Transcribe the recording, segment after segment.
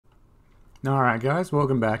Alright guys,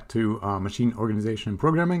 welcome back to Machine Organization and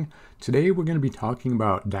Programming. Today we're going to be talking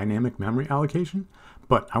about dynamic memory allocation,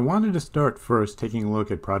 but I wanted to start first taking a look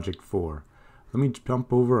at Project 4. Let me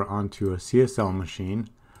jump over onto a CSL machine.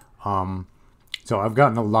 So I've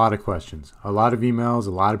gotten a lot of questions, a lot of emails, a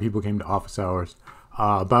lot of people came to office hours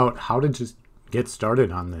about how to just get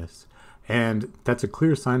started on this. And that's a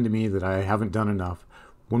clear sign to me that I haven't done enough.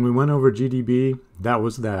 When we went over GDB, that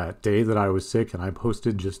was that day that I was sick and I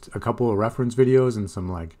posted just a couple of reference videos and some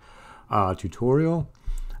tutorial.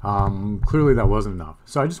 Clearly that wasn't enough.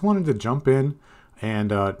 So I just wanted to jump in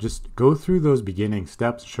and just go through those beginning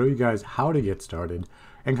steps, show you guys how to get started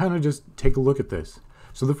and kind of just take a look at this.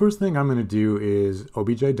 So the first thing I'm going to do is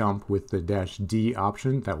obj dump with the -d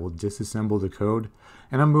option that will disassemble the code.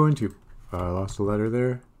 And I'm going to, I lost a letter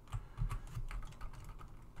there.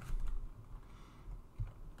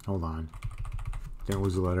 Hold on, didn't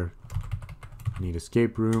lose a letter. I need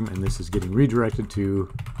escape room, and this is getting redirected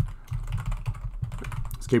to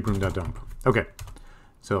escape room.dump. Okay,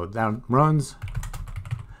 so that runs.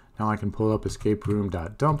 Now I can pull up escape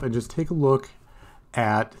room.dump and just take a look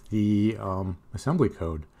at the assembly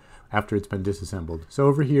code after it's been disassembled. So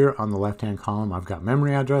over here on the left-hand column, I've got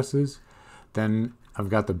memory addresses. Then I've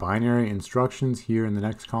got the binary instructions here in the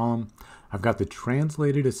next column. I've got the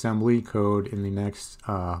translated assembly code in the next,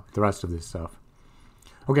 the rest of this stuff.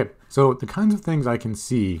 Okay, so the kinds of things I can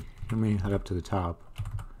see, let me head up to the top,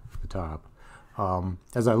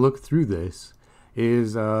 as I look through this,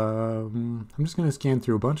 is I'm just going to scan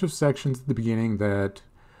through a bunch of sections at the beginning that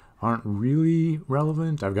aren't really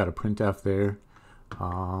relevant. I've got a printf there.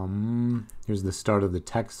 Here's the start of the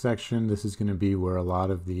text section. This is going to be where a lot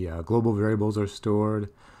of the global variables are stored.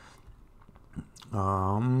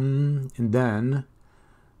 And then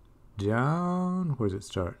down, where does it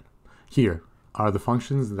start? Here are the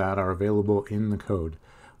functions that are available in the code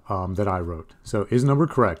that I wrote. So is number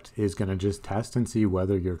correct is going to just test and see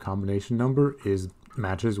whether your combination number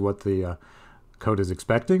matches what the code is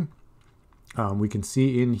expecting. We can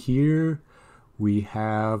see in here we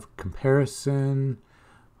have comparison,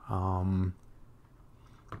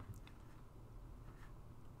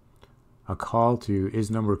 a call to is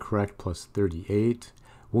number correct plus 38.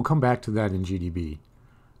 We'll come back to that in GDB.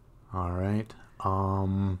 All right.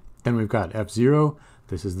 Then we've got F0.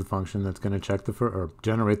 This is the function that's going to check or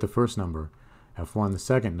generate the first number. F1 the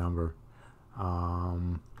second number.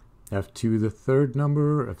 F2 the third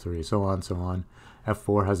number. F3 so on so on.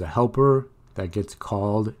 F4 has a helper that gets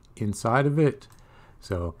called inside of it.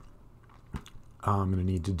 So I'm going to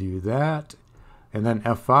need to do that. And then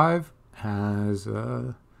F5 has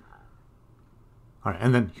all right,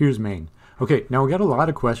 and then here's main. Okay, now we got a lot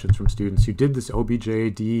of questions from students who did this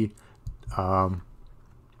OBJD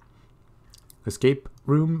escape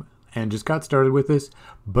room and just got started with this,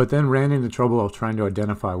 but then ran into trouble of trying to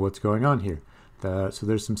identify what's going on here. So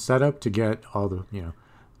there's some setup to get all the,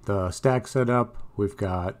 the stack set up. We've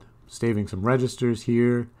got saving some registers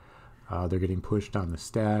here. They're getting pushed on the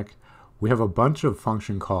stack. We have a bunch of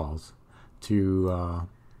function calls to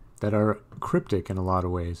that are cryptic in a lot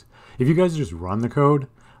of ways. If you guys just run the code,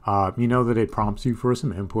 you know that it prompts you for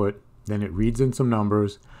some input, then it reads in some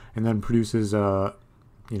numbers, and then produces a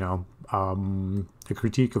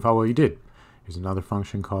critique of how well you did. Here's another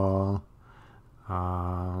function call.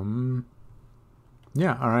 Yeah,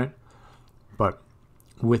 all right. But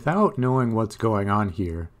without knowing what's going on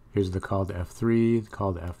here, here's the call to F3, the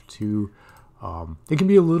call to F2. It can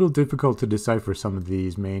be a little difficult to decipher some of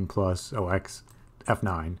these main plus OX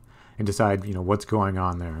F9 and decide, what's going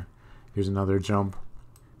on there. Here's another jump.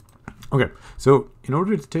 Okay, so in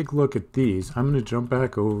order to take a look at these, I'm going to jump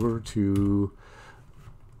back over to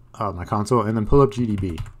my console and then pull up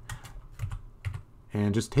GDB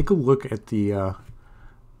and just take a look at the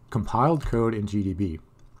compiled code in GDB.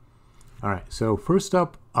 All right, so first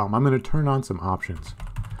up, I'm going to turn on some options.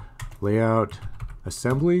 Layout,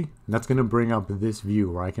 assembly, and that's going to bring up this view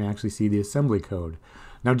where I can actually see the assembly code.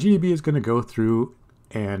 Now GDB is going to go through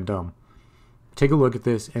and take a look at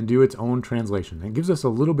this and do its own translation. It gives us a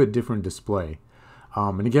little bit different display.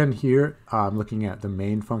 And again here, I'm looking at the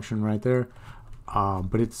main function right there,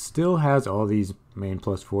 but it still has all these main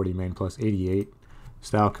plus 40, main plus 88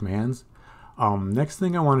 style commands. Next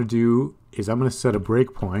thing I want to do is I'm going to set a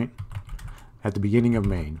breakpoint at the beginning of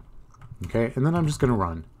main. Okay, and then I'm just going to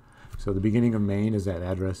run. So the beginning of main is at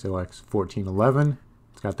address OX 1411.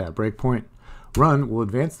 It's got that breakpoint. Run will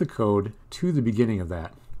advance the code to the beginning of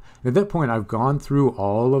that. At that point, I've gone through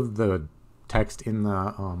all of the text in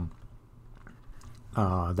the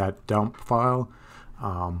that dump file,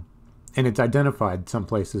 and it's identified some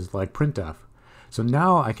places like printf. So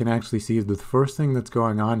now I can actually see the first thing that's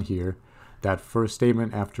going on here that first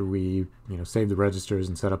statement after we save the registers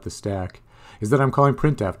and set up the stack is that I'm calling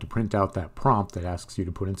printf to print out that prompt that asks you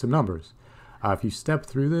to put in some numbers. If you step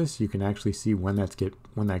through this, you can actually see when that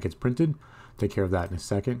gets printed. Take care of that in a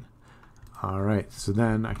second. All right, so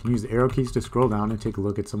then I can use the arrow keys to scroll down and take a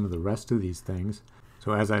look at some of the rest of these things.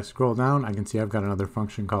 So as I scroll down, I can see I've got another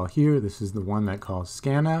function call here. This is the one that calls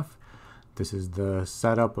scanf. This is the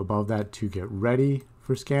setup above that to get ready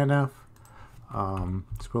for scanf.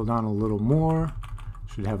 Scroll down a little more.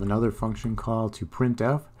 Should have another function call to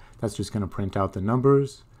printf. That's just going to print out the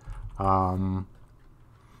numbers. And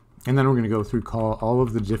then we're going to go through call all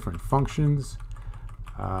of the different functions.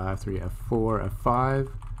 F3, F4,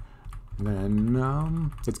 F5. And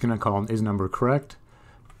then it's going to call is number correct.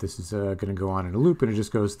 This is going to go on in a loop, and it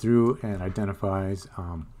just goes through and identifies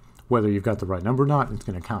whether you've got the right number or not. It's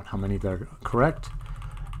going to count how many that are correct.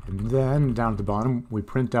 And then down at the bottom, we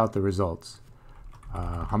print out the results.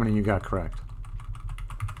 How many you got correct.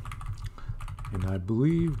 And I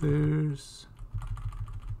believe there's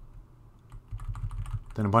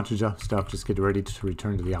then a bunch of stuff just get ready to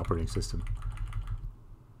return to the operating system.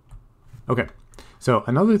 Okay, so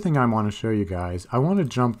another thing I want to show you guys, I want to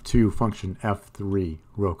jump to function F3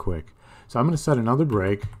 real quick. So I'm going to set another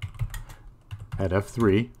break at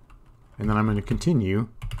F3, and then I'm going to continue.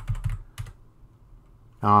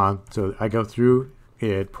 So I go through,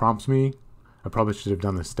 it prompts me. I probably should have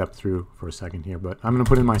done this step through for a second here, but I'm going to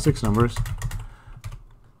put in my 6 numbers.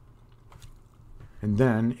 And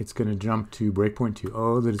then it's going to jump to breakpoint 2.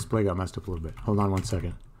 Oh, the display got messed up a little bit. Hold on one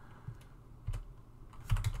second.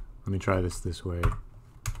 Let me try this way,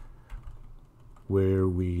 where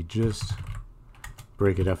we just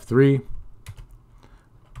break at F3.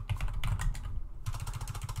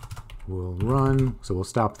 We'll run, so we'll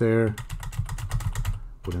stop there,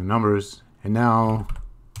 put in numbers, and now,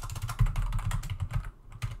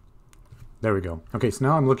 there we go. Okay, so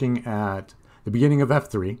now I'm looking at the beginning of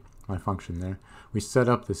F3, my function there. We set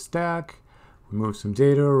up the stack, we move some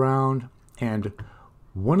data around, and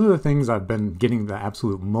one of the things I've been getting the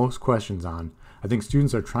absolute most questions on, I think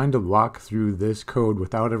students are trying to walk through this code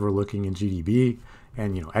without ever looking in GDB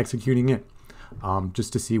and executing it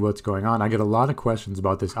just to see what's going on. I get a lot of questions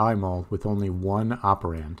about this imul with only one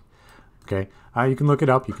operand. Okay, you can look it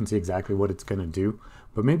up, you can see exactly what it's going to do,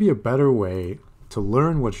 but maybe a better way to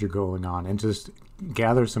learn what you're going on and just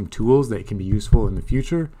gather some tools that can be useful in the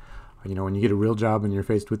future. When you get a real job and you're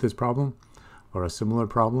faced with this problem or a similar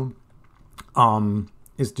problem,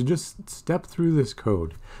 is to just step through this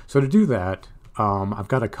code. So to do that, I've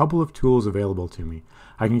got a couple of tools available to me.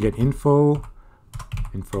 I can get info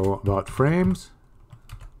about frames,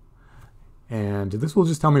 and this will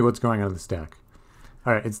just tell me what's going on in the stack.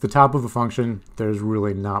 All right, it's the top of a function. There's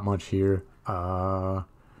really not much here. So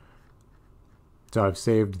I've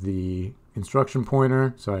saved the instruction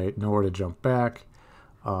pointer, so I know where to jump back.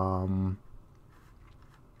 And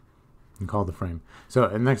call the frame. So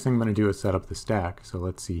the next thing I'm going to do is set up the stack. So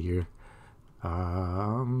let's see here.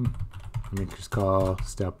 Let me just call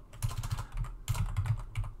step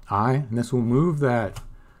I, and this will move that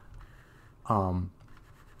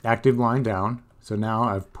active line down. So now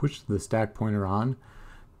I've pushed the stack pointer on,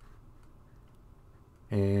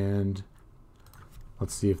 and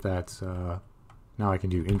let's see if that's now I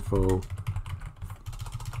can do info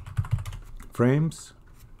frames.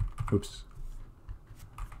 Oops.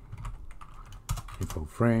 Info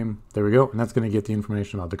frame. There we go. And that's going to get the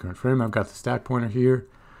information about the current frame. I've got the stack pointer here.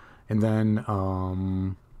 And then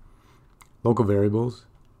local variables.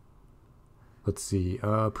 Let's see.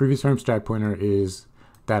 Previous frame stack pointer is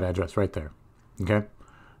that address right there. Okay.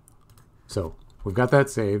 So we've got that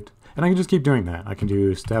saved. And I can just keep doing that. I can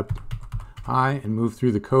do step I and move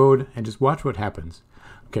through the code and just watch what happens.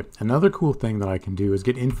 Okay. Another cool thing that I can do is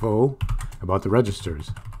get info about the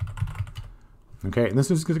registers. Okay, and this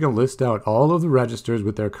is going to list out all of the registers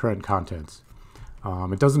with their current contents.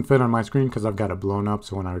 It doesn't fit on my screen because I've got it blown up,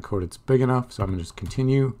 so when I record it's big enough, so I'm going to just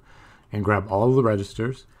continue and grab all of the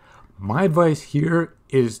registers. My advice here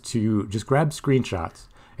is to just grab screenshots,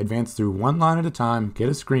 advance through one line at a time, get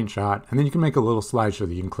a screenshot, and then you can make a little slideshow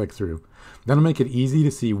that you can click through. That'll make it easy to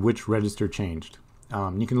see which register changed.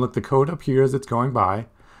 You can look the code up here as it's going by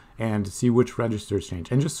and see which registers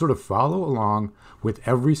change, and just sort of follow along with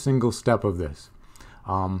every single step of this.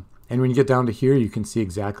 And when you get down to here, you can see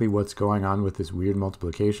exactly what's going on with this weird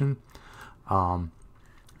multiplication.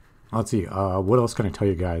 Let's see, what else can I tell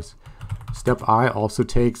you guys? Step I also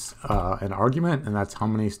takes an argument, and that's how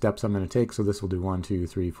many steps I'm going to take. So this will do 1, 2,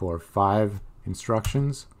 3, 4, 5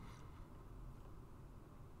 instructions.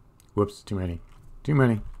 Whoops, too many. Too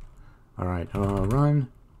many. All right,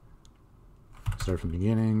 run. Start from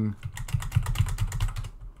beginning.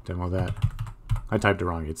 demo that. I typed it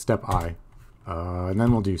wrong. It's step I. And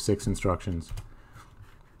then we'll do 6 instructions.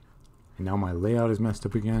 And now my layout is messed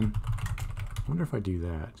up again. I wonder if I do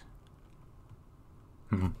that.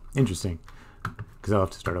 Interesting. Because I'll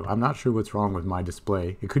have to start up. I'm not sure what's wrong with my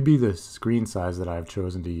display. It could be the screen size that I've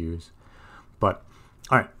chosen to use. But,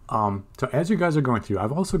 alright. So as you guys are going through,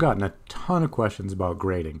 I've also gotten a ton of questions about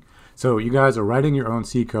grading. So you guys are writing your own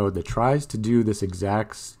C code that tries to do this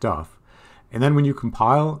exact stuff. And then when you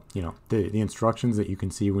compile, you know, the instructions that you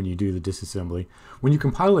can see when you do the disassembly, when you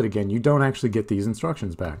compile it again, you don't actually get these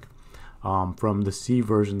instructions back from the C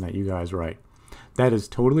version that you guys write. That is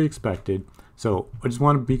totally expected. So I just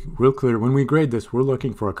want to be real clear. When we grade this, we're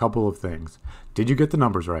looking for a couple of things. Did you get the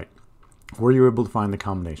numbers right? Were you able to find the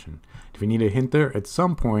combination? If you need a hint there, at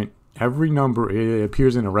some point, every number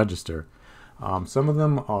appears in a register. Some of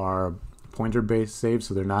them are pointer-based saves,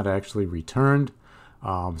 so they're not actually returned.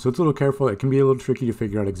 So it's a little careful. It can be a little tricky to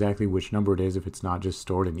figure out exactly which number it is if it's not just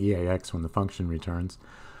stored in EAX when the function returns.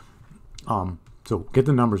 So get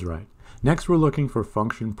the numbers right. Next, we're looking for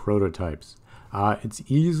function prototypes. It's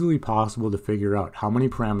easily possible to figure out how many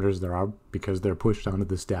parameters there are because they're pushed onto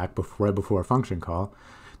the stack right before a function call.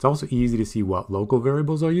 It's also easy to see what local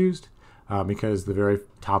variables are used because the very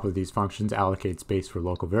top of these functions allocate space for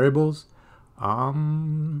local variables.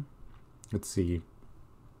 Let's see.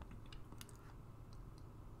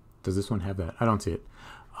 Does this one have that? I don't see it.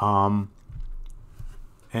 And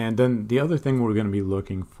then the other thing we're going to be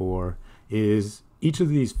looking for is each of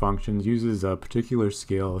these functions uses a particular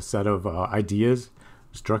scale, a set of ideas.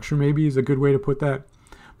 Structure maybe is a good way to put that.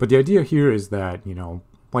 But the idea here is that, you know,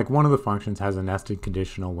 like one of the functions has a nested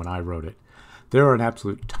conditional when I wrote it. There are an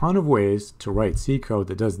absolute ton of ways to write C code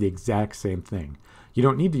that does the exact same thing. You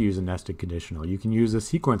don't need to use a nested conditional. You can use a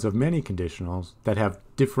sequence of many conditionals that have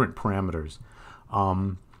different parameters.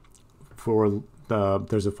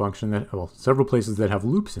 There's a function that, well, several places that have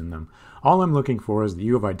loops in them. All I'm looking for is that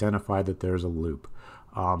you have identified that there's a loop.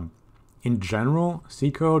 In general,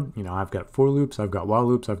 C code, you know, I've got for loops, I've got while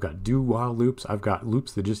loops, I've got do while loops, I've got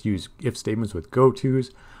loops that just use if statements with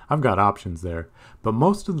gotos. I've got options there. But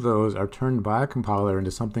most of those are turned by a compiler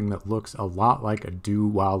into something that looks a lot like a do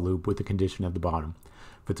while loop with a condition at the bottom.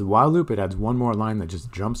 If it's a while loop, it adds one more line that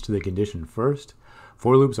just jumps to the condition first.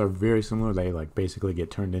 For loops are very similar. They like basically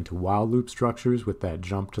get turned into while loop structures with that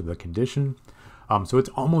jump to the condition. So it's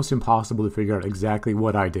almost impossible to figure out exactly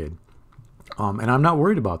what I did. And I'm not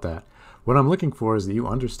worried about that. What I'm looking for is that you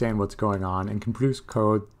understand what's going on and can produce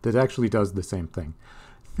code that actually does the same thing.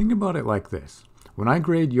 Think about it like this. When I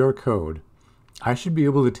grade your code, I should be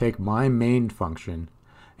able to take my main function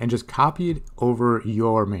and just copy it over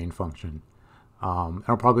your main function.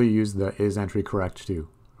 I'll probably use the is entry correct too.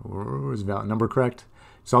 Or is valid number correct?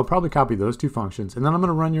 So I'll probably copy those two functions, and then I'm going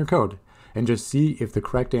to run your code and just see if the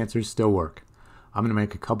correct answers still work. I'm going to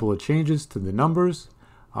make a couple of changes to the numbers,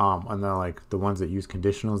 and then like the ones that use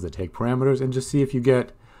conditionals that take parameters, and just see if you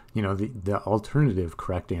get, you know, the alternative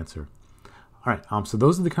correct answer. All right, so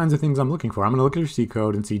those are the kinds of things I'm looking for. I'm going to look at your C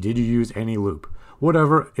code and see, did you use any loop?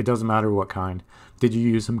 Whatever, it doesn't matter what kind. Did you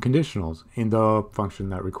use some conditionals in the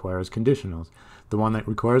function that requires conditionals? The one that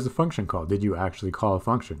requires a function call, did you actually call a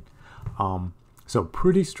function? So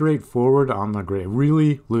pretty straightforward on the grade,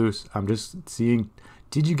 really loose. I'm just seeing,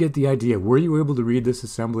 did you get the idea? Were you able to read this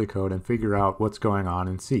assembly code and figure out what's going on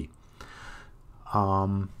in C?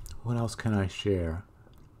 What else can I share?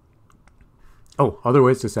 Oh, other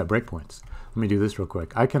ways to set breakpoints. Let me do this real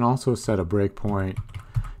quick. I can also set a breakpoint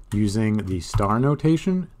using the star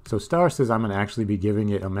notation. So star says I'm going to actually be giving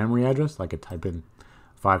it a memory address, like I type in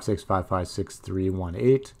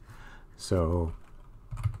 56556318. So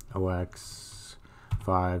OX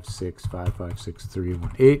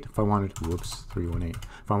 56556318. If I wanted to, 318.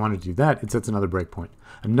 If I wanted to do that, it sets another breakpoint.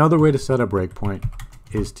 Another way to set a breakpoint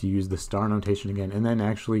is to use the star notation again, and then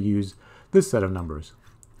actually use this set of numbers.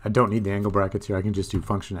 I don't need the angle brackets here. I can just do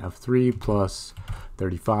function f3 plus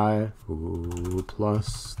 35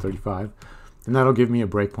 plus 35, and that'll give me a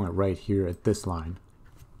breakpoint right here at this line.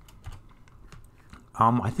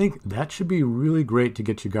 I think that should be really great to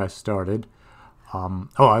get you guys started. Oh,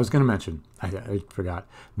 I was going to mention, I forgot.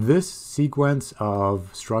 This sequence of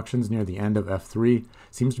instructions near the end of F3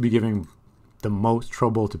 seems to be giving the most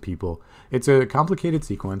trouble to people. It's a complicated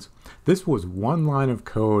sequence. This was one line of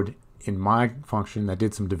code in my function that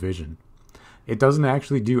did some division. It doesn't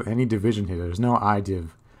actually do any division here. There's no idiv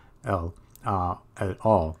L at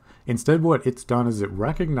all. Instead, what it's done is it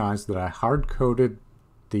recognized that I hard-coded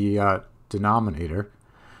the denominator,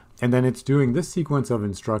 and then it's doing this sequence of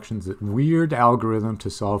instructions, that weird algorithm to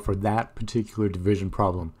solve for that particular division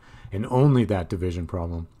problem, and only that division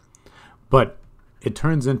problem. But it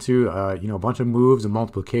turns into a bunch of moves, a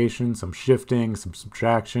multiplication, some shifting, some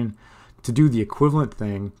subtraction, to do the equivalent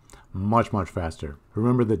thing much faster.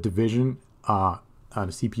 Remember that division on a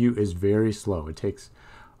CPU is very slow. It takes,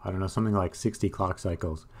 I don't know, something like 60 clock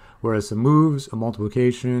cycles, whereas some moves, a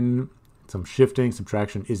multiplication, some shifting,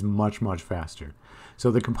 subtraction is much faster.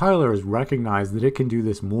 So the compiler has recognized that it can do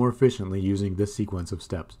this more efficiently using this sequence of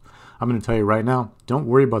steps. I'm going to tell you right now, don't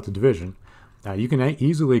worry about the division. You can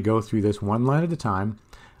easily go through this one line at a time,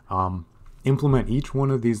 implement each one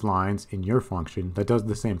of these lines in your function that does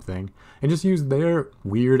the same thing, and just use their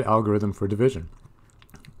weird algorithm for division.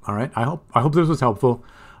 All right, I hope this was helpful.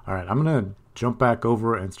 All right, I'm going to jump back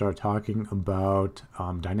over and start talking about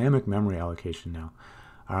dynamic memory allocation now.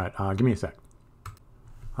 All right, give me a sec.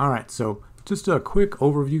 All right, so just a quick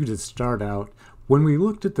overview to start out. When we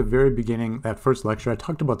looked at the very beginning, that first lecture, I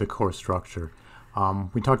talked about the course structure.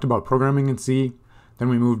 We talked about programming in C, then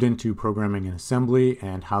we moved into programming in assembly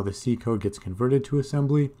and how the C code gets converted to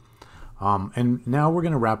assembly. And now we're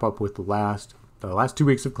going to wrap up with the last 2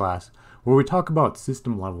 weeks of class where we talk about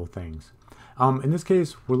system level things. In this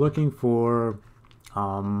case, we're looking for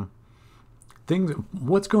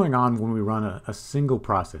what's going on when we run a single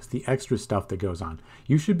process, the extra stuff that goes on.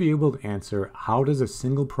 You should be able to answer, how does a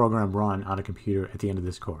single program run on a computer at the end of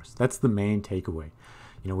this course? That's the main takeaway.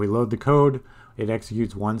 We load the code, it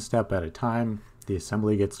executes one step at a time. The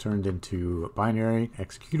assembly gets turned into binary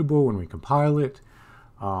executable when we compile it.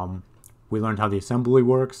 We learned how the assembly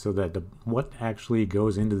works, so that what actually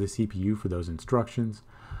goes into the CPU for those instructions.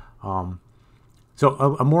 So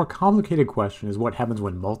a more complicated question is what happens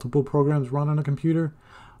when multiple programs run on a computer.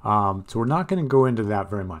 So we're not going to go into that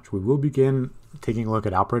very much. We will begin taking a look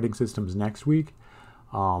at operating systems next week.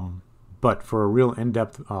 But for a real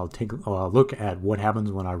in-depth look at what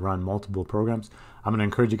happens when I run multiple programs, I'm going to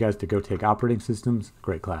encourage you guys to go take operating systems.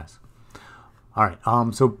 Great class. All right.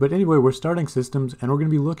 But anyway, we're starting systems, and we're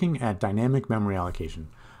going to be looking at dynamic memory allocation.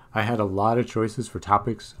 I had a lot of choices for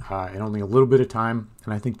topics in only a little bit of time,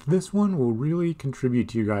 and I think this one will really contribute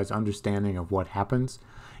to you guys' understanding of what happens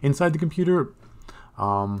inside the computer.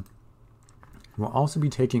 We'll also be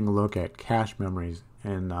taking a look at cache memories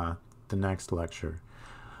in the next lecture.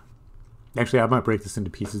 Actually, I might break this into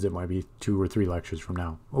pieces. It might be 2 or 3 lectures from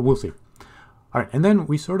now. Well, we'll see. All right, and then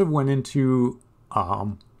we sort of went into,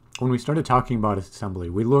 when we started talking about assembly,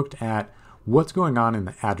 we looked at what's going on in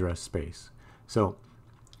the address space. So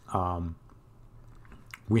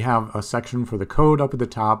we have a section for the code up at the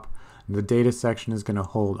top. The data section is going to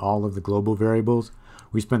hold all of the global variables.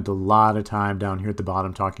 We spent a lot of time down here at the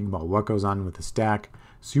bottom talking about what goes on with the stack.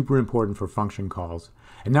 Super important for function calls.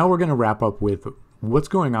 And now we're going to wrap up with what's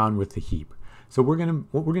going on with the heap. So what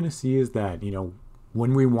we're gonna see is that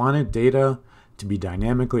when we wanted data to be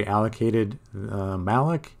dynamically allocated,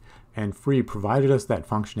 malloc and free provided us that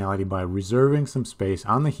functionality by reserving some space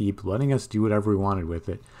on the heap, letting us do whatever we wanted with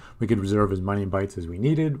it. We could reserve as many bytes as we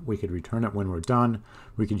needed. We could return it when we're done.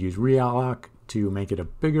 We could use realloc to make it a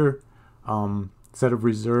bigger set of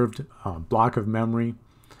reserved block of memory.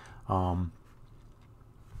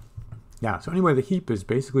 Yeah, so anyway, the heap is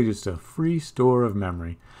basically just a free store of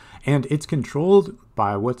memory, and it's controlled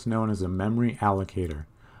by what's known as a memory allocator.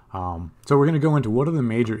 So we're going to go into what are the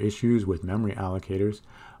major issues with memory allocators.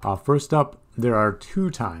 First up, there are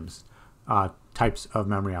 2 types of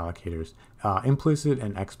memory allocators, implicit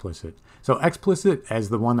and explicit. So explicit is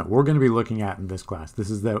the one that we're going to be looking at in this class.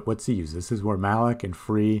 This is what C uses. This is where malloc and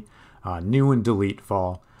free, new and delete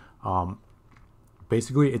fall.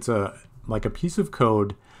 Basically, it's like a piece of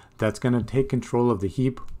code that's going to take control of the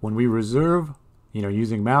heap. When we reserve,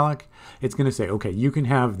 using malloc, it's going to say, okay, you can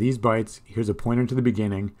have these bytes. Here's a pointer to the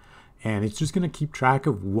beginning, and it's just going to keep track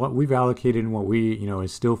of what we've allocated and what we,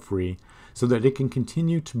 is still free, so that it can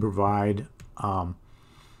continue to provide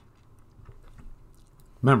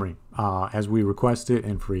memory as we request it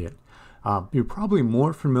and free it. You're probably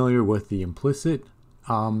more familiar with the implicit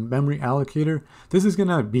memory allocator. This is going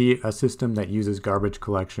to be a system that uses garbage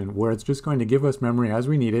collection, where it's just going to give us memory as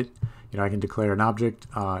we need it. I can declare an object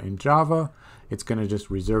in Java. It's going to just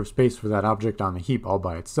reserve space for that object on the heap all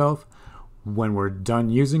by itself. When we're done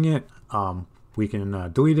using it, we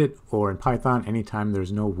can delete it, or in Python, anytime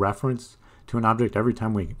there's no reference to an object, every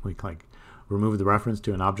time we remove the reference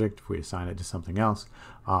to an object, if we assign it to something else,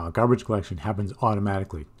 garbage collection happens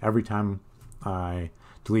automatically every time I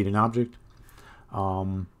delete an object.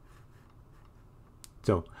 But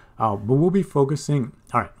we'll be focusing,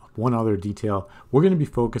 all right, one other detail, we're going to be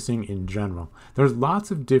focusing in general. There's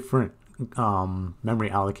lots of different memory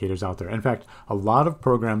allocators out there. In fact, a lot of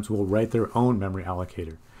programs will write their own memory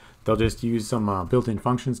allocator. They'll just use some built-in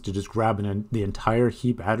functions to just grab the entire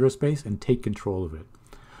heap address space and take control of it.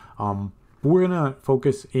 We're going to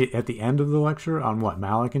focus at the end of the lecture on what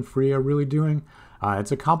malloc and free are really doing.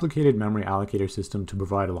 It's a complicated memory allocator system to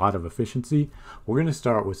provide a lot of efficiency. We're going to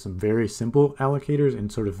start with some very simple allocators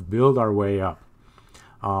and sort of build our way up.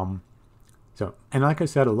 And like I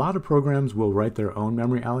said, a lot of programs will write their own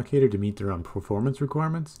memory allocator to meet their own performance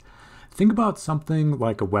requirements. Think about something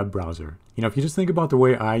like a web browser. If you just think about the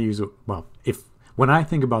way I use it, when I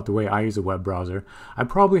think about the way I use a web browser, I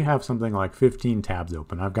probably have something like 15 tabs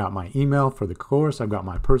open. I've got my email for the course. I've got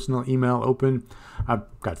my personal email open. I've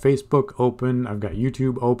got Facebook open. I've got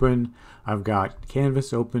YouTube open. I've got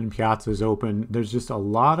Canvas open. Piazza's open. There's just a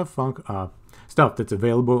lot of stuff that's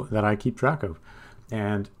available that I keep track of.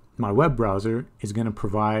 And my web browser is going to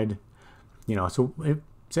provide,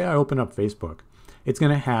 say I open up Facebook, it's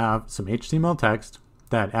going to have some HTML text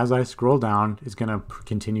that as I scroll down is going to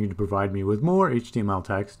continue to provide me with more HTML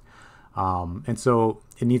text. And so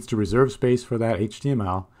it needs to reserve space for that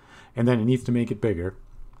HTML, and then it needs to make it bigger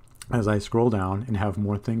as I scroll down and have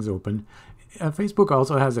more things open. Facebook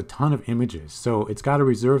also has a ton of images, so it's got to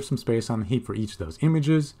reserve some space on the heap for each of those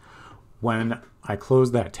images. When I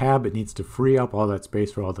close that tab, it needs to free up all that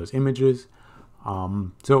space for all those images.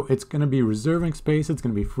 So it's going to be reserving space, it's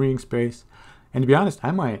going to be freeing space. And to be honest,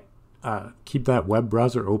 I might keep that web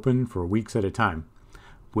browser open for weeks at a time,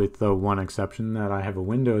 with the one exception that I have a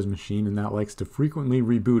Windows machine and that likes to frequently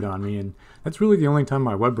reboot on me, and that's really the only time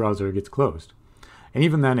my web browser gets closed. And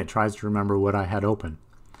even then it tries to remember what I had open.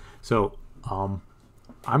 So I'm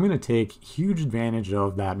going to take huge advantage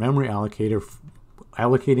of that memory allocator,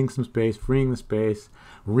 allocating some space, freeing the space,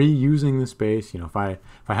 reusing the space. If I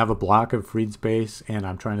have a block of freed space and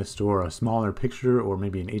I'm trying to store a smaller picture or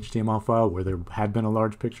maybe an HTML file where there had been a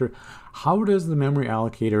large picture, how does the memory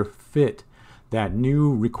allocator fit that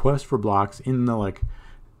new request for blocks in the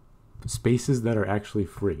spaces that are actually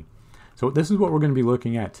free? So this is what we're going to be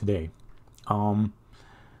looking at today.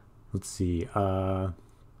 Let's see, and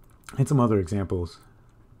some other examples.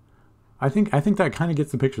 I think that kind of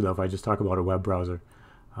gets the picture though if I just talk about a web browser.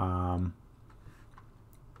 All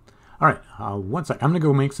right, one sec. I'm going to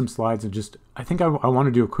go make some slides and I think I want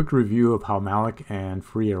to do a quick review of how malloc and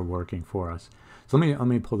free are working for us. So let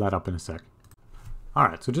me pull that up in a sec. All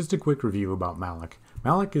right, so just a quick review about malloc.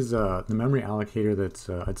 Malloc is the memory allocator that's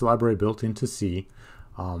it's a library built into C.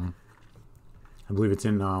 I believe it's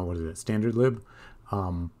in standard lib.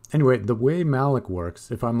 Anyway, the way malloc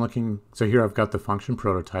works, if I'm looking, so here I've got the function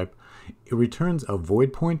prototype. It returns a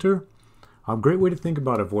void pointer. A great way to think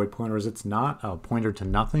about a void pointer is it's not a pointer to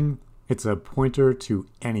nothing. It's a pointer to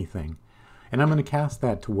anything. And I'm going to cast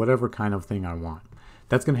that to whatever kind of thing I want.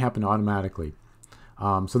 That's going to happen automatically.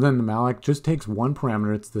 So then the malloc just takes one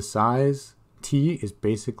parameter. It's the size. T is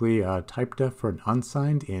basically type def for an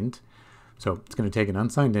unsigned int. So it's going to take an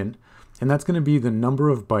unsigned int. And that's going to be the number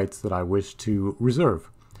of bytes that I wish to reserve.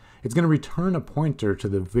 It's going to return a pointer to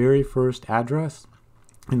the very first address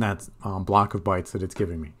in that block of bytes that it's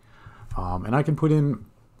giving me. And I can put in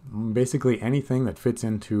basically anything that fits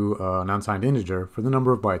into an unsigned integer for the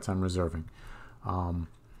number of bytes I'm reserving. And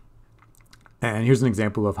here's an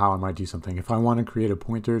example of how I might do something. If I want to create a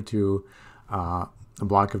pointer to a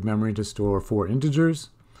block of memory to store 4 integers,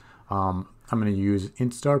 I'm going to use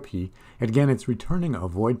int star p. And again, it's returning a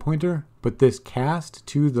void pointer, but this cast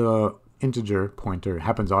to the integer pointer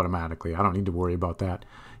happens automatically. I don't need to worry about that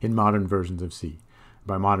in modern versions of C.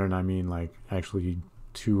 By modern, I mean actually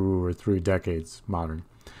 2 or 3 decades modern.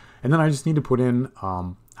 And then I just need to put in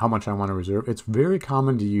how much I want to reserve. It's very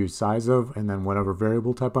common to use size of and then whatever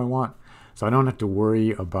variable type I want. So I don't have to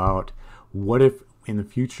worry about what if in the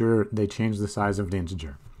future they change the size of the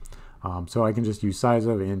integer. So I can just use size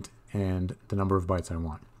of int and the number of bytes I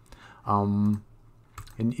want.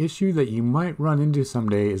 An issue that you might run into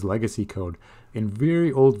someday is legacy code. In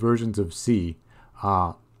very old versions of C,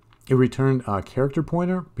 it returned a character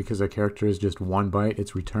pointer because a character is just 1 byte.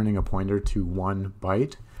 It's returning a pointer to 1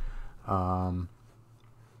 byte.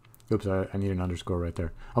 Oops, I need an underscore right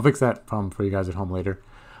there. I'll fix that for you guys at home later.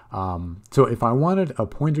 So if I wanted a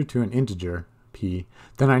pointer to an integer, p,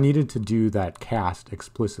 then I needed to do that cast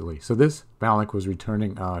explicitly. So this malloc was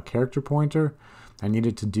returning a character pointer. I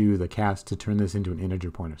needed to do the cast to turn this into an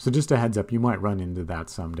integer pointer. So just a heads up, you might run into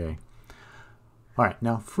that someday. All right,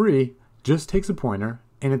 now free just takes a pointer,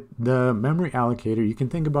 and the memory allocator, you can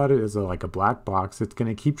think about it as like a black box. It's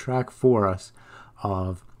going to keep track for us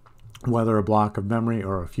of whether a block of memory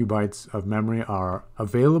or a few bytes of memory are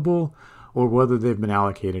available or whether they've been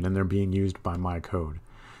allocated and they're being used by my code.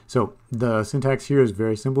 So the syntax here is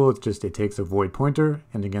very simple. It's just it takes a void pointer,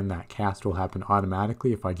 and again that cast will happen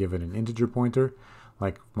automatically if I give it an integer pointer.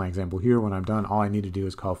 Like my example here, when I'm done, all I need to do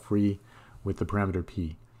is call free with the parameter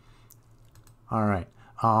p. All right.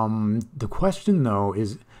 The question though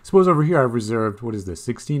is, suppose over here I've reserved, what is this,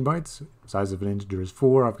 16 bytes? Size of an integer is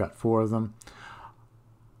 4. I've got 4 of them.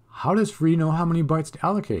 How does free know how many bytes to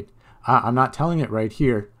allocate? I'm not telling it right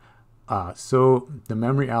here. So the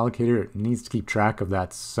memory allocator needs to keep track of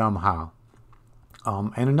that somehow.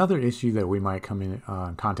 And another issue that we might come in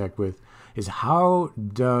contact with is, how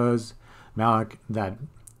does malloc,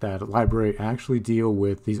 that library, actually deal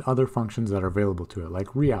with these other functions that are available to it, like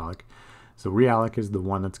realloc. So realloc is the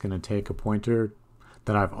one that's going to take a pointer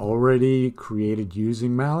that I've already created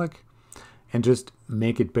using malloc and just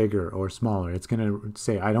make it bigger or smaller. It's going to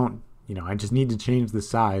say, I just need to change the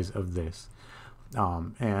size of this.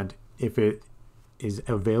 And if it is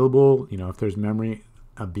available, if there's memory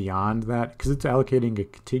beyond that, because it's allocating a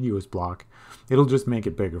contiguous block, it'll just make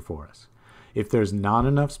it bigger for us. If there's not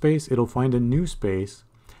enough space, it'll find a new space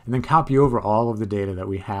and then copy over all of the data that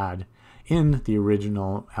we had in the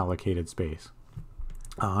original allocated space.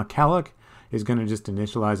 Calloc is going to just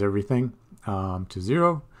initialize everything to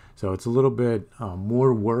 0, so it's a little bit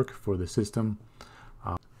more work for the system.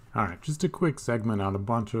 All right, just a quick segment on a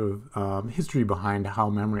bunch of history behind how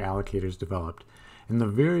memory allocators developed. In the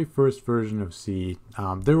very first version of C,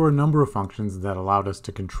 there were a number of functions that allowed us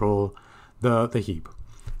to control the heap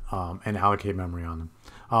and allocate memory on them.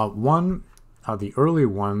 One of the early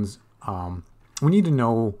ones, we need to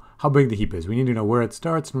know how big the heap is. We need to know where it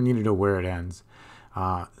starts, and we need to know where it ends.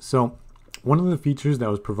 So one of the features that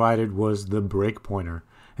was provided was the break pointer.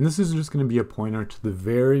 And this is just going to be a pointer to the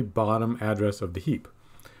very bottom address of the heap.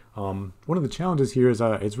 One of the challenges here is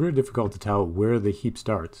it's really difficult to tell where the heap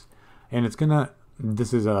starts. And it's going to,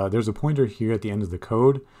 there's a pointer here at the end of the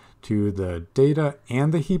code to the data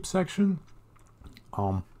and the heap section.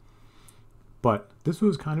 But this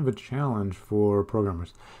was kind of a challenge for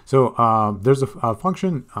programmers. So there's a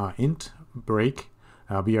function, int break,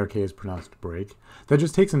 BRK is pronounced break, that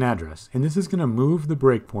just takes an address. And this is going to move the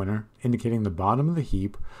break pointer, indicating the bottom of the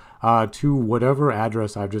heap, to whatever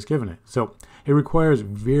address I've just given it. So it requires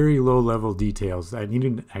very low level details. I need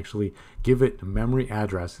to actually give it memory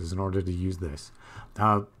addresses in order to use this.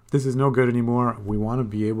 This is no good anymore. We want to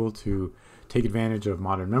be able to take advantage of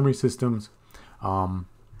modern memory systems. And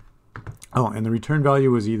the return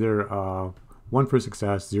value was either 1 for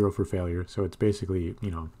success, 0 for failure. So it's basically,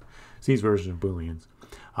 C's version of Booleans.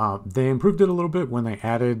 They improved it a little bit when they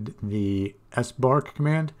added the sbark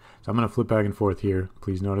command. So I'm going to flip back and forth here.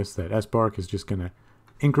 Please notice that sbark is just going to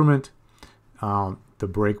increment the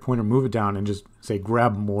break pointer, move it down, and just say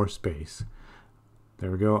grab more space.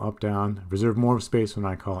 There we go, up, down. Reserve more space when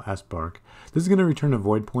I call sbark. This is going to return a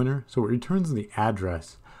void pointer, so it returns the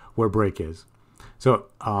address where break is. So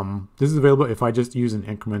this is available if I just use an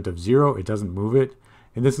increment of 0, it doesn't move it.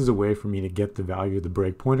 And this is a way for me to get the value of the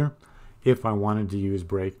break pointer if I wanted to use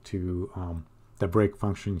break to the break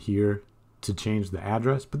function here to change the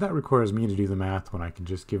address. But that requires me to do the math when I can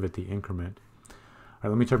just give it the increment. All right,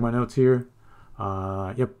 let me check my notes here.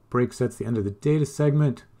 Yep, break sets the end of the data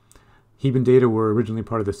segment. Heap and data were originally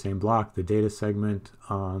part of the same block. The data segment,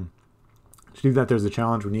 to do that, there's a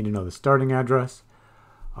challenge. We need to know the starting address.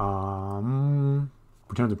 Returns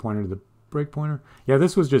a pointer to the break pointer. Yeah,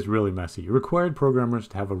 this was just really messy. It required programmers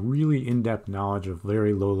to have a really in-depth knowledge of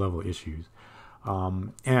very low-level issues.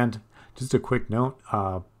 And just a quick note,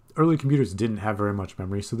 early computers didn't have very much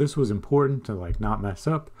memory, so this was important to not mess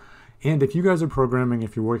up. And if you guys are programming,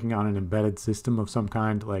 if you're working on an embedded system of some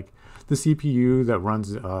kind, like the CPU that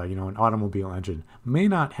runs an automobile engine may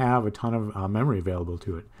not have a ton of memory available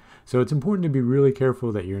to it. So it's important to be really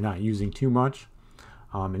careful that you're not using too much.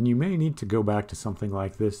 And you may need to go back to something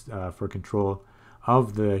like this for control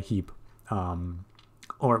of the heap.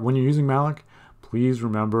 Or when you're using malloc, please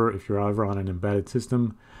remember, if you're ever on an embedded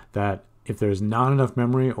system, that if there's not enough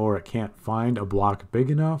memory or it can't find a block big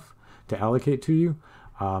enough to allocate to you,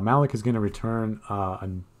 malloc is going to return a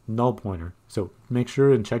null pointer. So make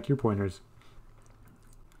sure and check your pointers.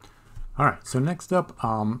 All right, so next up,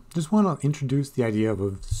 just want to introduce the idea of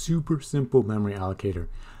a super simple memory allocator.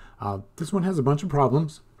 This one has a bunch of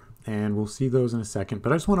problems, and we'll see those in a second,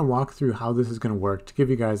 but I just want to walk through how this is going to work to give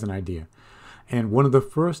you guys an idea. And one of the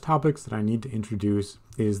first topics that I need to introduce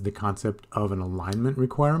is the concept of an alignment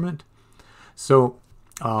requirement. So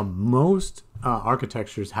most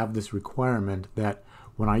architectures have this requirement that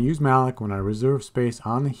when I use malloc, when I reserve space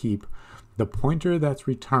on the heap, the pointer that's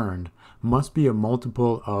returned must be a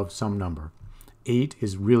multiple of some number. 8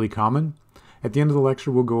 is really common. At the end of the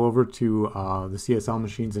lecture, we'll go over to the CSL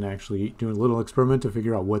machines and actually do a little experiment to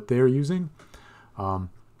figure out what they're using.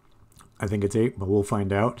 I think it's 8, but we'll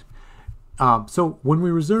find out. So when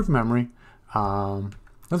we reserve memory,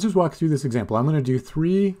 let's just walk through this example. I'm going to do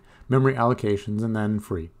 3 memory allocations and then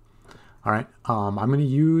free. All right, I'm going to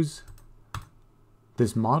use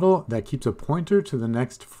this model that keeps a pointer to the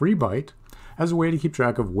next free byte as a way to keep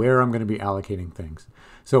track of where I'm going to be allocating things.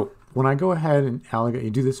 So when I go ahead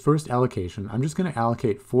and do this first allocation, I'm just going to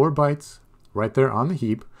allocate 4 bytes right there on the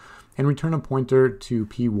heap and return a pointer to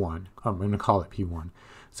P1. I'm going to call it P1.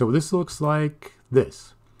 So this looks like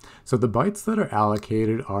this. So the bytes that are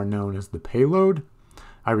allocated are known as the payload.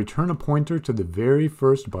 I return a pointer to the very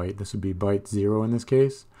first byte. This would be byte 0 in this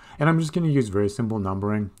case. And I'm just going to use very simple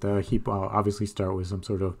numbering. The heap will obviously start with some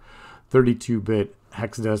sort of 32-bit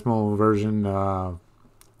hexadecimal version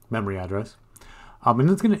memory address. And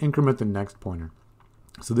it's going to increment the next pointer.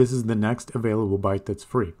 So this is the next available byte that's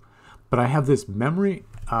free. But I have this memory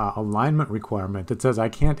alignment requirement that says I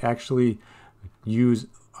can't actually use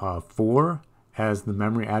 4 as the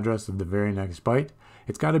memory address of the very next byte.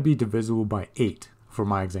 It's got to be divisible by 8 for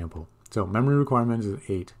my example. So memory requirement is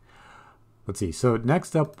 8. Let's see. So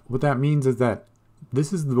next up, what that means is that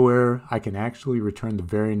this is where I can actually return the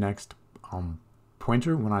very next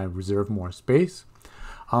pointer when I reserve more space.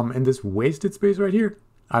 And this wasted space right here,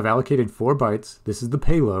 I've allocated 4 bytes. This is the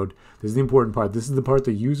payload. This is the important part. This is the part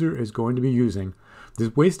the user is going to be using.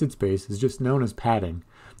 This wasted space is just known as padding.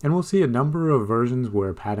 And we'll see a number of versions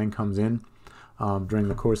where padding comes in during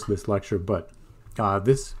the course of this lecture. But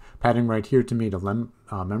this padding right here to meet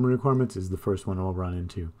memory requirements is the first one we'll run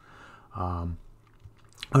into. All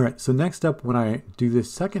right, so next up, when I do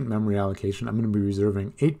this second memory allocation, I'm going to be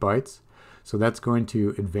reserving 8 bytes. So that's going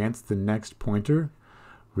to advance the next pointer,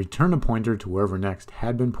 return a pointer to wherever next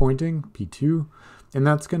had been pointing, P2, and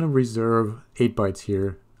that's going to reserve 8 bytes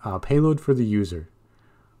here, payload for the user.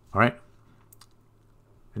 All right,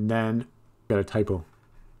 and then got a typo,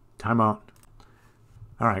 timeout.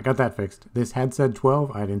 All right, got that fixed. This had said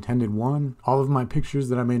 12, I had intended 1. All of my pictures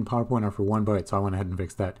that I made in PowerPoint are for 1 byte, so I went ahead and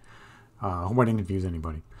fixed that. Hope I didn't confuse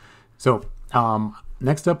anybody. So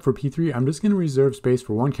next up for P3, I'm just going to reserve space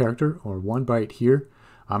for 1 character or 1 byte here.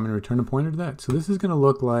 I'm going to return a pointer to that. So this is going to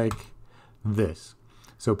look like this.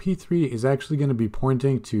 So P3 is actually going to be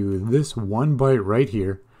pointing to this 1 byte right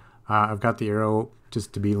here. I've got the arrow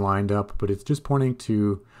just to be lined up, but it's just pointing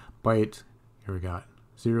to byte, here we got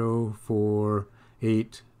 0, 4,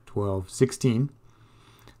 8, 12, 16.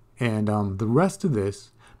 And the rest of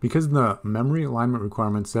this, because the memory alignment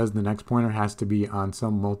requirement says the next pointer has to be on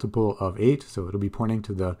some multiple of 8, so it'll be pointing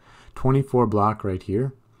to the 24 block right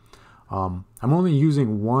here. I'm only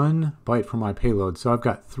using 1 byte for my payload, so I've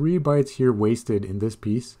got 3 bytes here wasted in this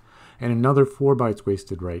piece, and another 4 bytes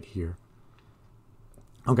wasted right here.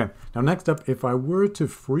 Okay, now next up, if I were to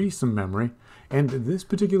free some memory, and this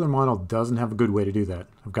particular model doesn't have a good way to do that.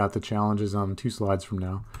 I've got the challenges on 2 slides from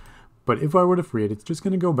now. But if I were to free it, it's just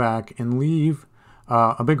going to go back and leave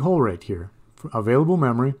a big hole right here for available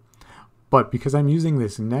memory. But because I'm using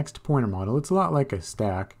this next pointer model, it's a lot like a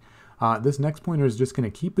stack. This next pointer is just going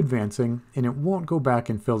to keep advancing, and it won't go back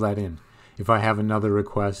and fill that in. If I have another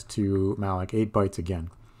request to malloc 8 bytes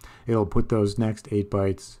again, it'll put those next 8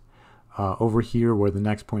 bytes over here where the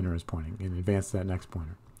next pointer is pointing and advance that next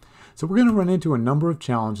pointer. So we're going to run into a number of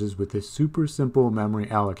challenges with this super simple memory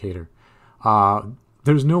allocator.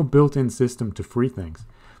 There's no built-in system to free things.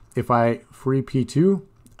 If I free P2,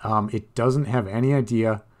 it doesn't have any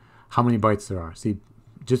idea how many bytes there are. See,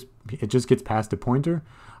 it just gets past a pointer.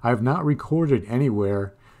 I have not recorded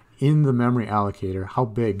anywhere in the memory allocator how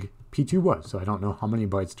big P2 was, so I don't know how many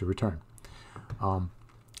bytes to return.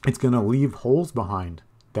 It's going to leave holes behind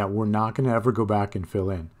that we're not going to ever go back and fill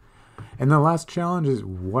in. And the last challenge is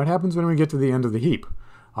what happens when we get to the end of the heap?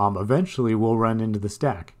 Eventually, we'll run into the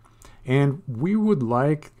stack. And we would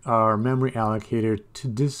like our memory allocator to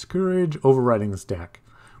discourage overwriting the stack.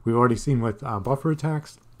 We've already seen with buffer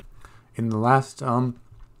attacks in the last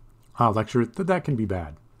lecture that can be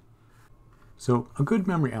bad. So a good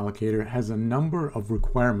memory allocator has a number of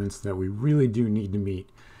requirements that we really do need to meet.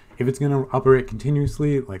 If it's going to operate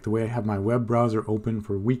continuously, like the way I have my web browser open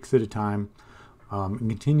for weeks at a time, and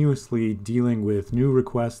continuously dealing with new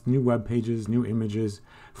requests, new web pages, new images,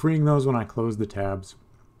 freeing those when I close the tabs.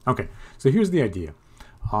 Okay, so here's the idea.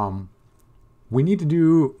 We need to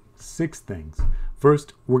do 6 things.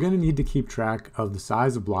 First, we're going to need to keep track of the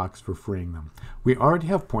size of blocks for freeing them. We already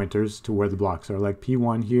have pointers to where the blocks are, like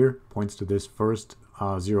P1 here points to this first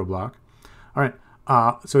 0 block. All right,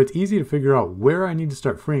 so it's easy to figure out where I need to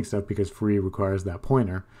start freeing stuff because free requires that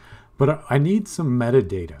pointer. But I need some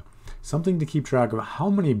metadata. something to keep track of how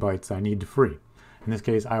many bytes I need to free. In this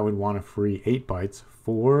case, I would want to free 8 bytes,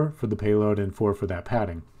 4 for the payload and 4 for that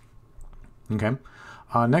padding. Okay.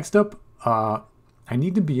 Next up, I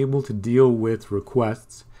need to be able to deal with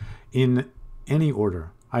requests in any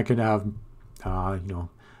order. I could have, malloc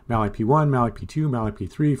P1, malloc P2, malloc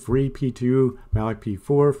P3, free P2, malloc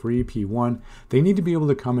P4, free P1. They need to be able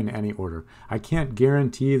to come in any order. I can't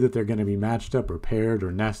guarantee that they're going to be matched up or paired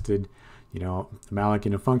or nested, malloc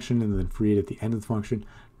in a function and then free it at the end of the function.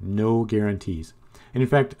 No guarantees. And in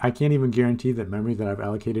fact, I can't even guarantee that memory that I've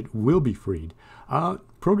allocated will be freed.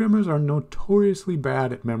 Programmers are notoriously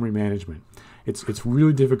bad at memory management. It's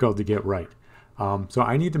really difficult to get right. So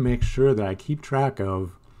I need to make sure that I keep track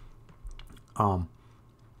of, or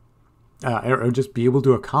just be able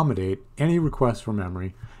to accommodate any request for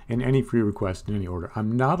memory and any free request in any order.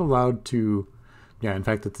 I'm not allowed to, in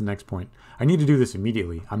fact, that's the next point. I need to do this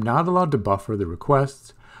immediately. I'm not allowed to buffer the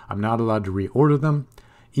requests. I'm not allowed to reorder them,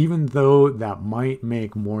 even though that might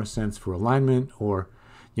make more sense for alignment, or,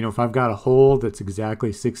 if I've got a hole that's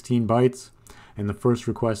exactly 16 bytes, and the first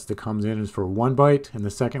request that comes in is for 1 byte, and the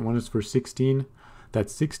second one is for 16, that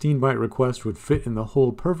 16-byte request would fit in the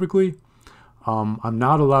hole perfectly. I'm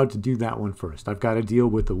not allowed to do that one first. I've got to deal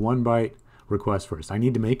with the 1-byte request first. I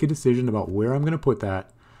need to make a decision about where I'm going to put that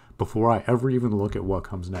before I ever even look at what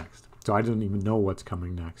comes next. So I don't even know what's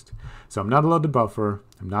coming next. So I'm not allowed to buffer.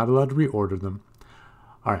 I'm not allowed to reorder them.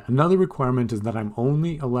 All right, another requirement is that I'm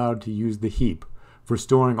only allowed to use the heap for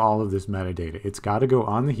storing all of this metadata. It's got to go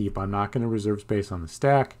on the heap. I'm not going to reserve space on the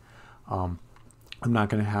stack. I'm not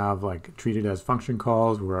going to have treat it as function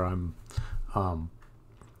calls where I'm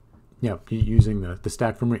using the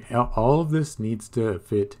stack memory. All of this needs to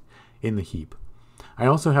fit in the heap. I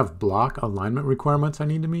also have block alignment requirements I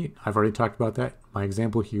need to meet. I've already talked about that. My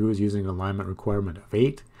example here is using an alignment requirement of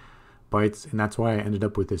 8 bytes, and that's why I ended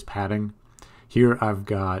up with this padding. Here I've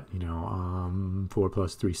got, 4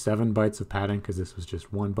 plus 3, 7 bytes of padding because this was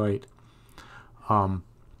just 1 byte.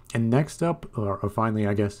 And next up, or finally,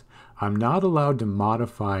 I guess, I'm not allowed to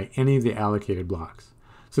modify any of the allocated blocks.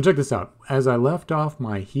 So check this out. As I left off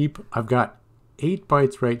my heap, I've got 8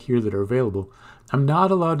 bytes right here that are available. I'm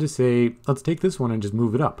not allowed to say, let's take this one and just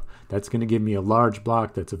move it up. That's going to give me a large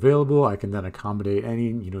block that's available. I can then accommodate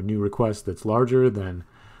any, new request that's larger than,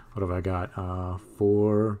 what have I got?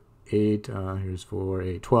 4, 8, here's 4,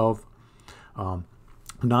 8, 12. I'm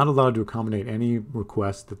not allowed to accommodate any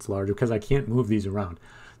request that's larger because I can't move these around.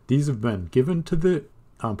 These have been given to the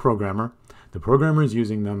programmer. The programmer is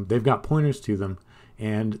using them. They've got pointers to them.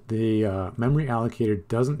 And the memory allocator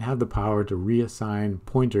doesn't have the power to reassign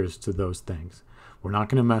pointers to those things. We're not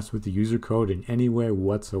going to mess with the user code in any way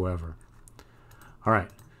whatsoever. All right,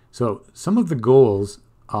 so some of the goals,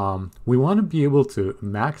 we want to be able to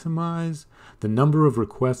maximize the number of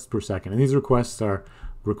requests per second. And these requests are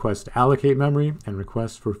requests to allocate memory and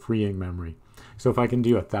requests for freeing memory. So if I can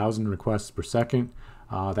do 1,000 requests per second,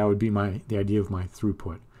 that would be the idea of my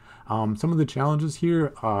throughput. Some of the challenges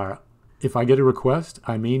here are, if I get a request,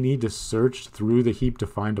 I may need to search through the heap to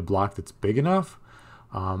find a block that's big enough.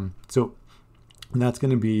 So that's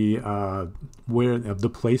going to be where the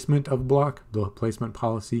placement of block, the placement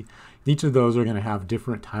policy. Each of those are going to have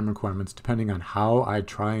different time requirements depending on how I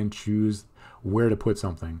try and choose where to put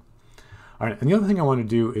something. All right, and the other thing I want to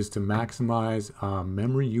do is to maximize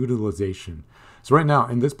memory utilization. So right now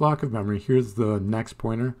in this block of memory, here's the next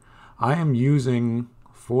pointer. I am using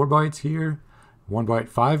 4 bytes here, 1 byte,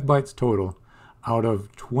 5 bytes total out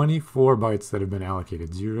of 24 bytes that have been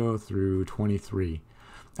allocated, 0 through 23.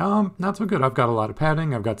 Not so good. I've got a lot of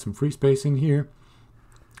padding. I've got some free space in here.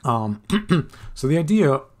 So the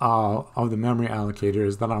idea of the memory allocator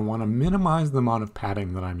is that I want to minimize the amount of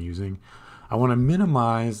padding that I'm using. I want to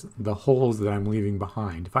minimize the holes that I'm leaving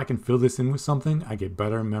behind. If I can fill this in with something, I get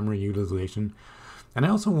better memory utilization. And I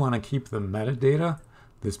also want to keep the metadata,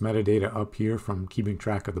 this metadata up here from keeping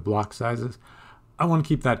track of the block sizes, I want to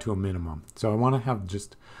keep that to a minimum. So I want to have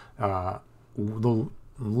just the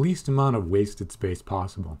least amount of wasted space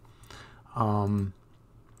possible. And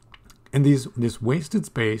this wasted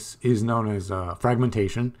space is known as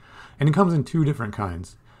fragmentation, and it comes in 2 different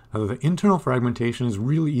kinds. The internal fragmentation is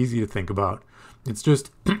really easy to think about. It's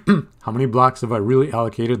just how many blocks have I really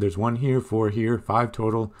allocated? There's 1 here, 4 here, 5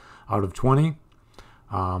 total out of 20.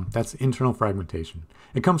 That's internal fragmentation.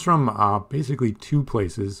 It comes from basically 2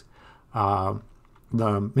 places. The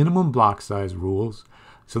minimum block size rules.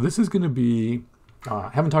 So this is going to be, I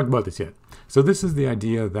haven't talked about this yet. So this is the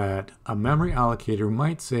idea that a memory allocator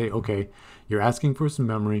might say, okay, you're asking for some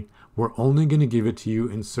memory. We're only going to give it to you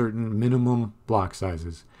in certain minimum block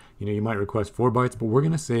sizes. You might request 4 bytes, but we're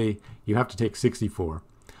going to say you have to take 64.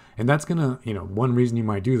 And that's going to, one reason you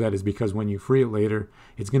might do that is because when you free it later,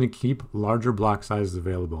 it's going to keep larger block sizes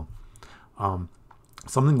available.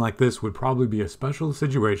 Something like this would probably be a special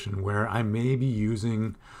situation where I may be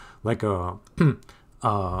using like a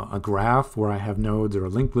graph where I have nodes, or a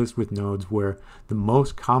linked list with nodes where the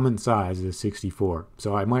most common size is 64.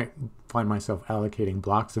 So I might find myself allocating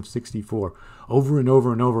blocks of 64 over and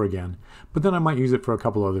over and over again, but then I might use it for a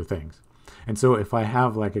couple other things. And so if I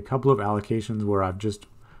have like a couple of allocations where I've just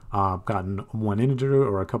gotten one integer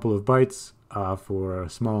or a couple of bytes for a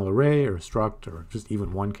small array or a struct or just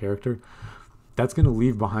even one character, that's going to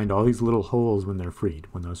leave behind all these little holes when they're freed,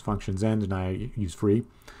 when those functions end and I use free.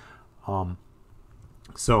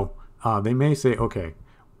 So they may say, okay,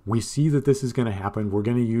 we see that this is going to happen. We're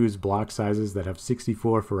going to use block sizes that have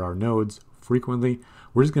 64 for our nodes frequently.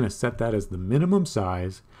 We're just going to set that as the minimum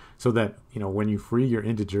size so that, when you free your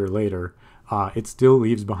integer later, it still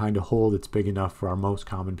leaves behind a hole that's big enough for our most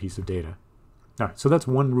common piece of data. All right, so that's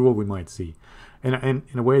one rule we might see. And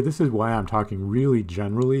in a way, this is why I'm talking really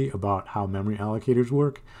generally about how memory allocators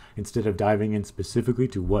work instead of diving in specifically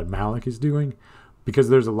to what malloc is doing, because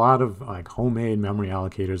there's a lot of like homemade memory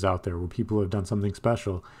allocators out there where people have done something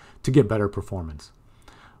special to get better performance.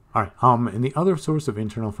 All right, and the other source of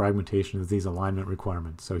internal fragmentation is these alignment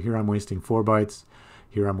requirements. So here I'm wasting 4 bytes,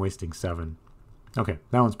 here I'm wasting 7. Okay,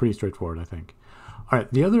 that one's pretty straightforward, I think. All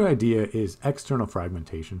right, the other idea is external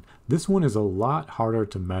fragmentation. This one is a lot harder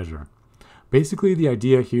to measure. Basically, the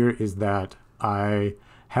idea here is that I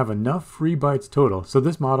have enough free bytes total. So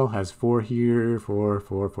this model has 4 here, 4,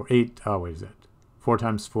 8, what is it? 4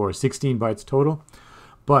 times 4, 16 bytes total.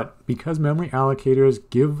 But because memory allocators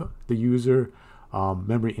give the user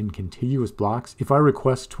memory in contiguous blocks, if I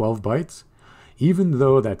request 12 bytes, even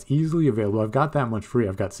though that's easily available, I've got that much free,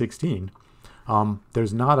 I've got 16,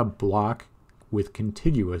 there's not a block with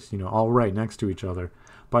contiguous, all right next to each other,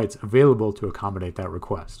 bytes available to accommodate that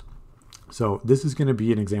request. So this is going to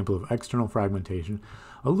be an example of external fragmentation.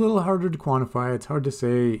 A little harder to quantify. It's hard to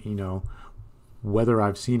say, whether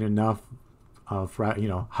I've seen enough. How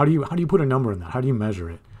do you put a number in that? How do you measure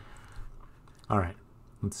it? All right,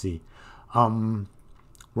 let's see.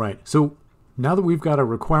 Right. So now that we've got our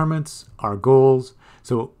requirements, our goals,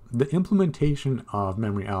 so the implementation of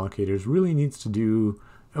memory allocators really needs to do.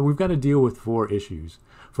 We've got to deal with 4 issues.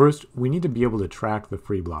 First, we need to be able to track the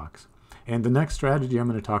free blocks. And the next strategy I'm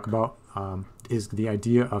going to talk about is the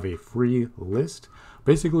idea of a free list.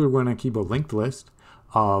 Basically, we're going to keep a linked list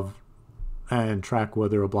and track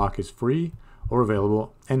whether a block is free or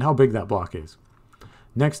available and how big that block is.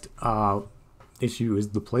 Next issue is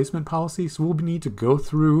the placement policy. So we'll need to go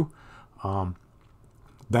through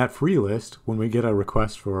that free list when we get a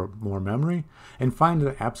request for more memory and find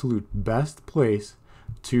the absolute best place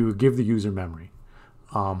to give the user memory.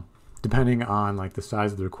 Depending on like the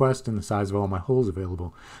size of the request and the size of all my holes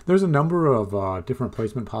available. There's a number of different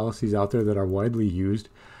placement policies out there that are widely used,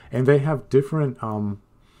 and they have different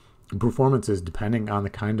performances depending on the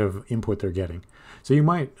kind of input they're getting. So you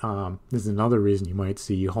might, this is another reason you might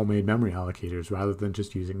see homemade memory allocators rather than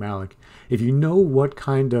just using malloc. If you know what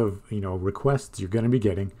kind of requests you're going to be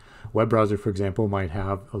getting, web browser, for example, might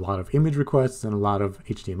have a lot of image requests and a lot of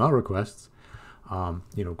HTML requests,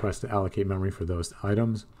 requests to allocate memory for those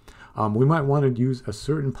items. We might want to use a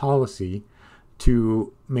certain policy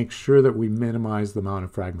to make sure that we minimize the amount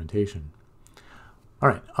of fragmentation. All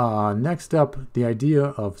right, next up, the idea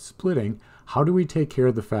of splitting. How do we take care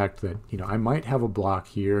of the fact that, I might have a block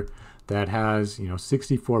here that has,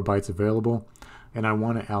 64 bytes available, and I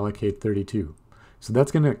want to allocate 32. So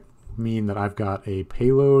that's going to mean that I've got a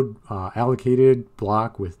payload allocated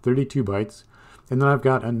block with 32 bytes, and then I've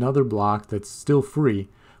got another block that's still free,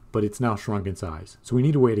 but it's now shrunk in size. So we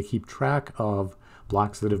need a way to keep track of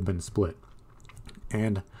blocks that have been split.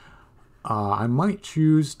 And I might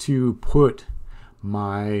choose to put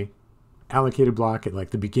my allocated block at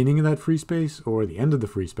like the beginning of that free space or the end of the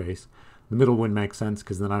free space. The middle wouldn't make sense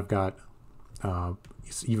because then I've got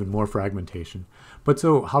even more fragmentation. But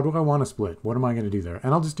so how do I want to split? What am I going to do there?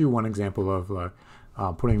 And I'll just do one example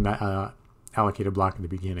of putting that allocated block at the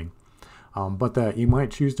beginning. But that you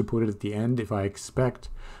might choose to put it at the end if I expect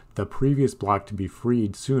the previous block to be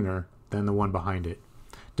freed sooner than the one behind it,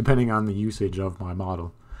 depending on the usage of my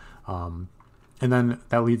model. And then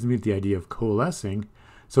that leads me to the idea of coalescing.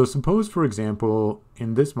 So suppose, for example,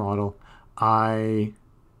 in this model, I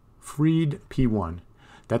freed P1.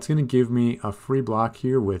 That's going to give me a free block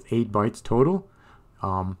here with 8 bytes total.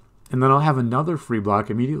 And then I'll have another free block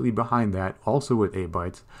immediately behind that, also with 8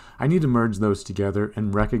 bytes. I need to merge those together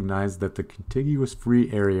and recognize that the contiguous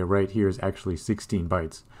free area right here is actually 16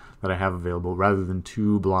 bytes that I have available, rather than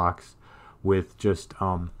 2 blocks with just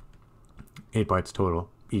 8 bytes total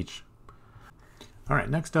each. All right,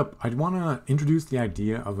 next up, I'd want to introduce the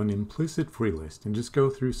idea of an implicit free list and just go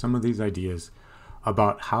through some of these ideas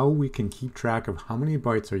about how we can keep track of how many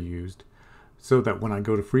bytes are used so that when I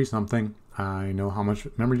go to free something, I know how much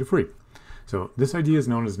memory to free. So this idea is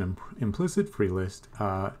known as an implicit free list.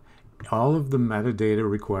 All of the metadata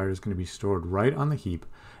required is going to be stored right on the heap.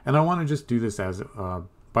 And I want to just do this as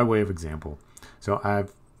by way of example. So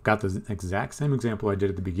I've got the exact same example I did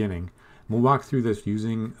at the beginning. We'll walk through this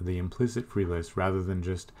using the implicit free list rather than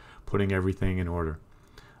just putting everything in order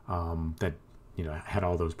that had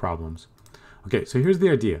all those problems. Okay, so here's the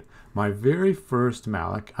idea. My very first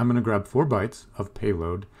malloc, I'm going to grab 4 bytes of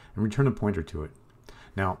payload and return a pointer to it.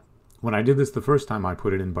 Now, when I did this the first time, I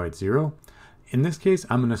put it in byte 0. In this case,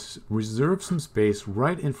 I'm going to reserve some space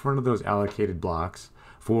right in front of those allocated blocks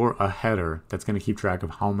for a header that's going to keep track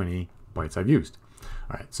of how many bytes I've used.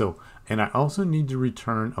 All right, so, and I also need to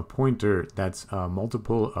return a pointer that's a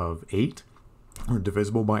multiple of 8 or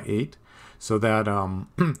divisible by 8 so that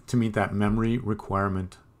to meet that memory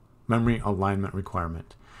alignment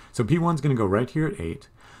requirement. So P1 is going to go right here at 8.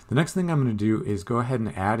 The next thing I'm going to do is go ahead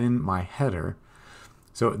and add in my header.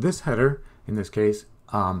 So this header, in this case,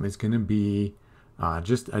 is going to be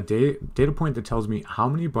just a data point that tells me how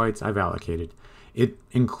many bytes I've allocated. It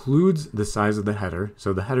includes the size of the header.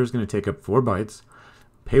 So the header is going to take up 4 bytes,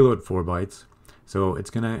 payload 4 bytes. So it's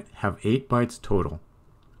going to have 8 bytes total.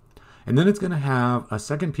 And then it's going to have a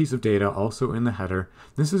second piece of data also in the header.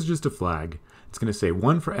 This is just a flag. It's going to say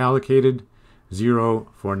 1 for allocated, 0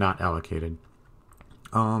 for not allocated.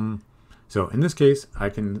 So in this case,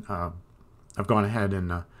 I've gone ahead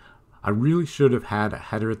and I really should have had a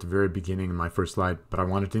header at the very beginning in my first slide, but I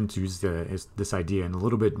wanted to introduce this idea in a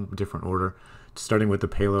little bit different order, starting with the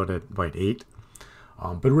payload at byte 8.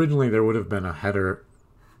 But originally there would have been a header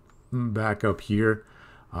back up here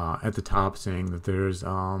at the top saying that there's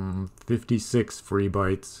 56 free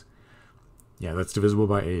bytes. Yeah, that's divisible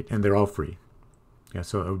by 8, and they're all free. Yeah,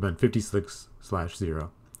 so it would have been 56/0.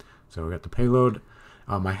 So we got the payload.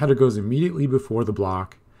 My header goes immediately before the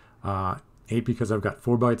block. 8 because I've got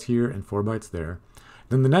 4 bytes here and 4 bytes there.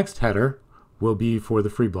 Then the next header will be for the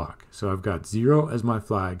free block. So I've got 0 as my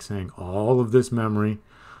flag saying all of this memory,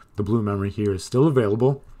 the blue memory here, is still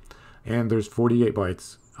available. And there's 48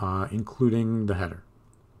 bytes, including the header.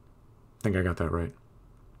 I think I got that right.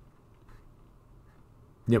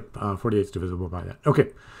 Yep, 48 is divisible by that.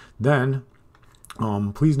 Okay, then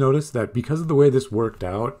please notice that because of the way this worked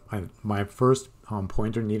out, my first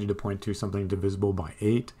pointer needed to point to something divisible by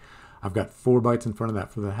 8. I've got 4 bytes in front of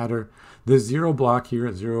that for the header. This 0 block here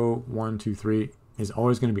at 0, 1, 2, 3 is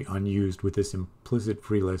always going to be unused with this implicit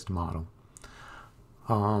free list model.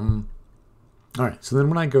 All right, so then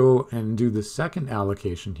when I go and do the second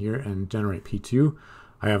allocation here and generate P2,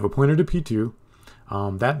 I have a pointer to P2.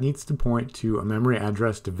 That needs to point to a memory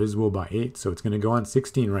address divisible by 8, so it's going to go on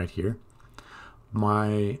 16 right here.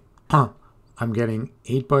 I'm getting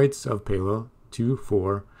 8 bytes of payload, 2,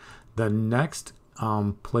 4. The next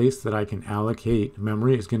place that I can allocate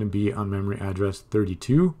memory is going to be on memory address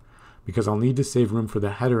 32 because I'll need to save room for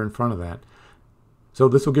the header in front of that. So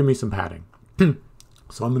this will give me some padding.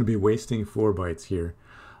 So I'm going to be wasting 4 bytes here.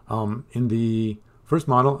 In the first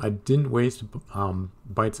model, I didn't waste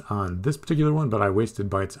bytes on this particular one, but I wasted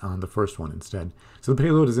bytes on the first one instead. So the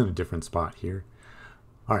payload is in a different spot here.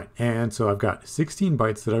 All right, and so I've got 16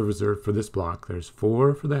 bytes that I've reserved for this block. There's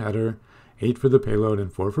 4 for the header, 8 for the payload,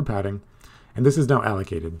 and 4 for padding. And this is now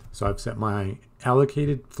allocated. So I've set my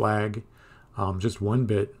allocated flag just 1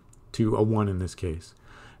 bit to a 1 in this case.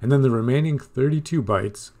 And then the remaining 32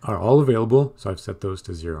 bytes are all available, so I've set those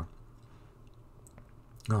to 0.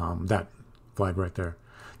 That flag right there.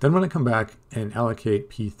 Then when I come back and allocate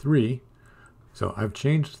P3, so I've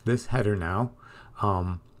changed this header now.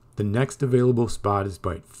 The next available spot is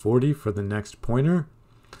byte 40 for the next pointer.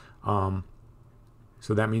 So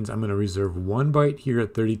that means I'm going to reserve 1 byte here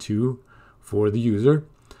at 32 for the user.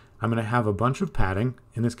 I'm going to have a bunch of padding,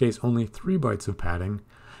 in this case only 3 bytes of padding,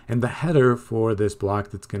 and the header for this block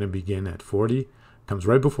that's going to begin at 40 comes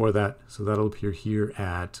right before that, so that'll appear here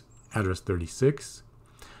at address 36.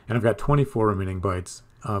 And I've got 24 remaining bytes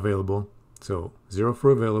available, so 0 for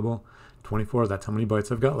available, 24, that's how many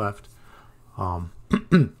bytes I've got left.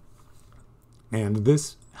 And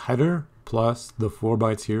this header plus the 4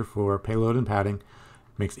 bytes here for payload and padding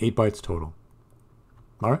makes 8 bytes total.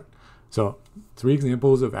 All right, so 3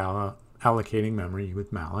 examples of allocating memory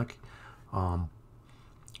with malloc.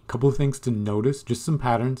 Couple of things to notice, just some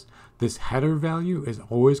patterns. This header value is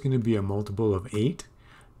always going to be a multiple of 8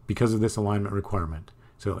 because of this alignment requirement.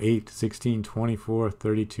 So 8, 16, 24,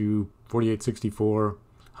 32, 48, 64,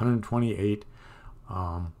 128,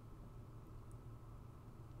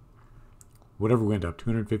 whatever we end up,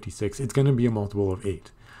 256. It's going to be a multiple of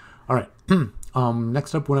 8. All right.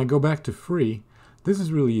 Next up, when I go back to free, this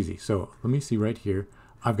is really easy. So let me see right here.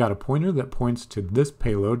 I've got a pointer that points to this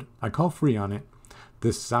payload. I call free on it.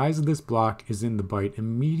 The size of this block is in the byte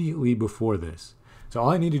immediately before this. So all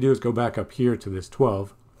I need to do is go back up here to this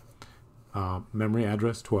 12, memory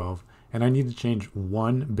address 12, and I need to change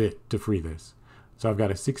 1 bit to free this. So I've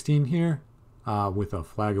got a 16 here with a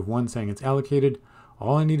flag of 1 saying it's allocated.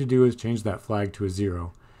 All I need to do is change that flag to a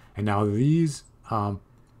 0. And now these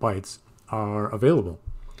bytes are available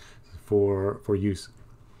for use.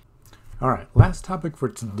 All right, last topic for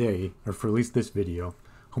today, or for at least this video.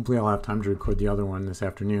 Hopefully I'll have time to record the other one this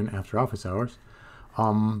afternoon after office hours.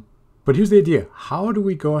 But here's the idea. How do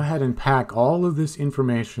we go ahead and pack all of this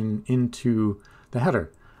information into the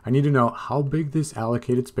header? I need to know how big this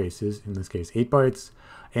allocated space is, in this case 8 bytes,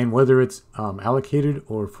 and whether it's allocated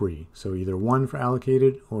or free. So either 1 for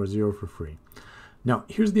allocated or 0 for free. Now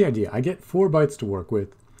here's the idea. I get 4 bytes to work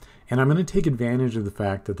with, and I'm going to take advantage of the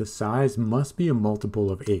fact that the size must be a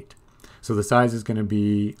multiple of 8. So the size is going to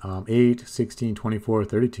be 8, 16, 24,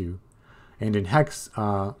 32. And in hex,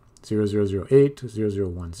 0008,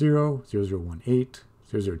 0010, 0018,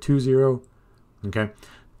 0020. Okay.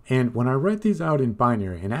 And when I write these out in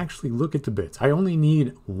binary and actually look at the bits, I only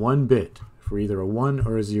need 1 bit for either a 1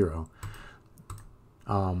 or a 0.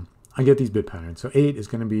 I get these bit patterns. So 8 is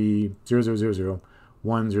going to be 0000,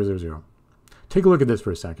 1000. Take a look at this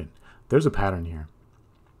for a second. There's a pattern here.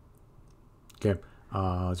 Okay.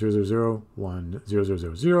 000, 1,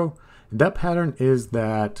 0000. And that pattern is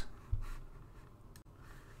that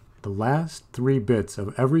the last 3 bits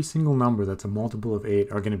of every single number that's a multiple of 8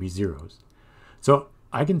 are going to be zeros. So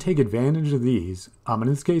I can take advantage of these. In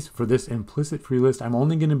this case, for this implicit free list, I'm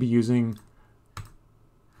only going to be using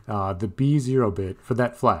the B0 bit for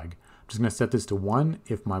that flag. I'm just going to set this to 1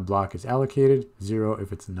 if my block is allocated, 0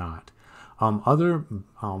 if it's not. Other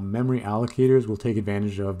memory allocators will take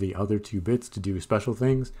advantage of the other 2 bits to do special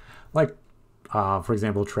things, like, for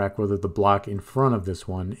example, track whether the block in front of this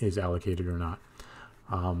one is allocated or not.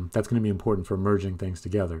 That's going to be important for merging things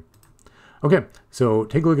together. Okay, so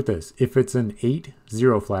take a look at this. If it's an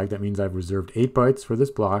 8-0 flag, that means I've reserved 8 bytes for this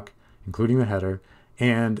block, including the header,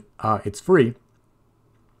 and it's free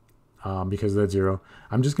because of that 0.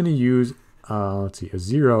 I'm just going to use, let's see, a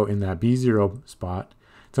 0 in that B0 spot.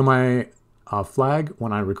 So my flag,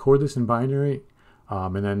 when I record this in binary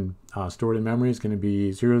and then store it in memory, is going to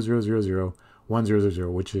be 0000,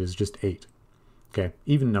 1000, which is just 8. Okay,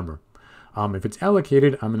 even number. If it's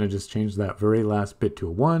allocated, I'm going to just change that very last bit to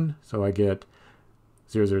a 1. So I get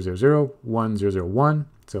 0000, 1001,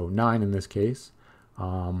 so 9 in this case.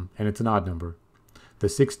 And it's an odd number. The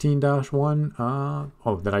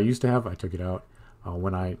 16-1 that I used to have, I took it out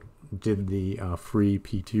when I did the free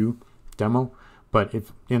P2 demo. But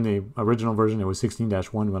if in the original version it was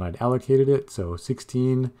 16-1 when I'd allocated it, so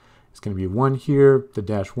 16 is going to be 1 here. The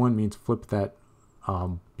 -1 means flip that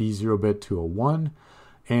B0 bit to a 1,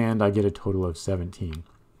 and I get a total of 17.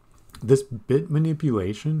 This bit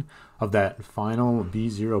manipulation of that final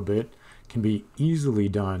B0 bit can be easily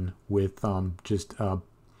done with just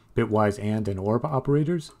bitwise and OR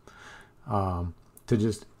operators to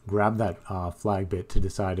just grab that flag bit to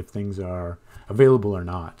decide if things are available or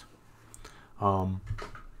not.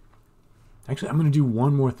 Actually, I'm going to do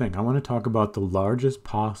one more thing. I want to talk about the largest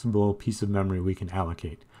possible piece of memory we can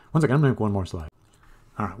allocate. One second, I'm going to make one more slide.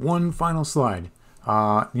 All right, one final slide.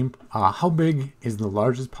 How big is the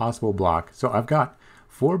largest possible block? So I've got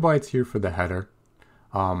 4 bytes here for the header.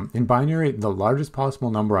 In binary, the largest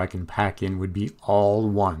possible number I can pack in would be all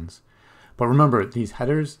 1s. But remember, these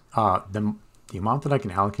headers, the amount that I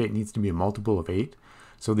can allocate needs to be a multiple of 8.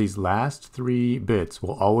 So these last 3 bits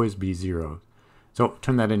will always be 0. So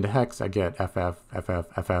turn that into hex, I get FF, FF,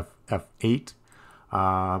 FF, F8.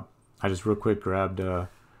 I just real quick grabbed a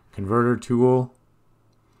converter tool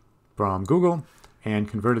from Google and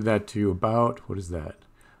converted that to about, what is that?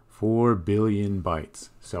 4 billion bytes.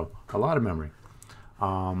 So a lot of memory.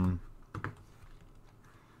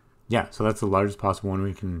 Yeah, so that's the largest possible one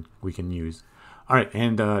we can use. All right,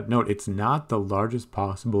 and note, it's not the largest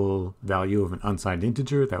possible value of an unsigned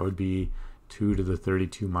integer. That would be 2 to the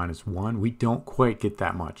 32 minus 1. We don't quite get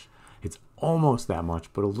that much. It's almost that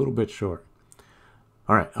much, but a little bit short.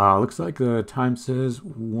 All right, looks like the time says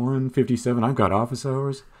 1:57. I've got office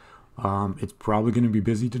hours. It's probably going to be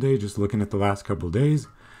busy today, just looking at the last couple of days.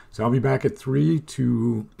 So I'll be back at 3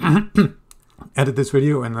 to edit this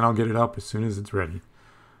video, and then I'll get it up as soon as it's ready.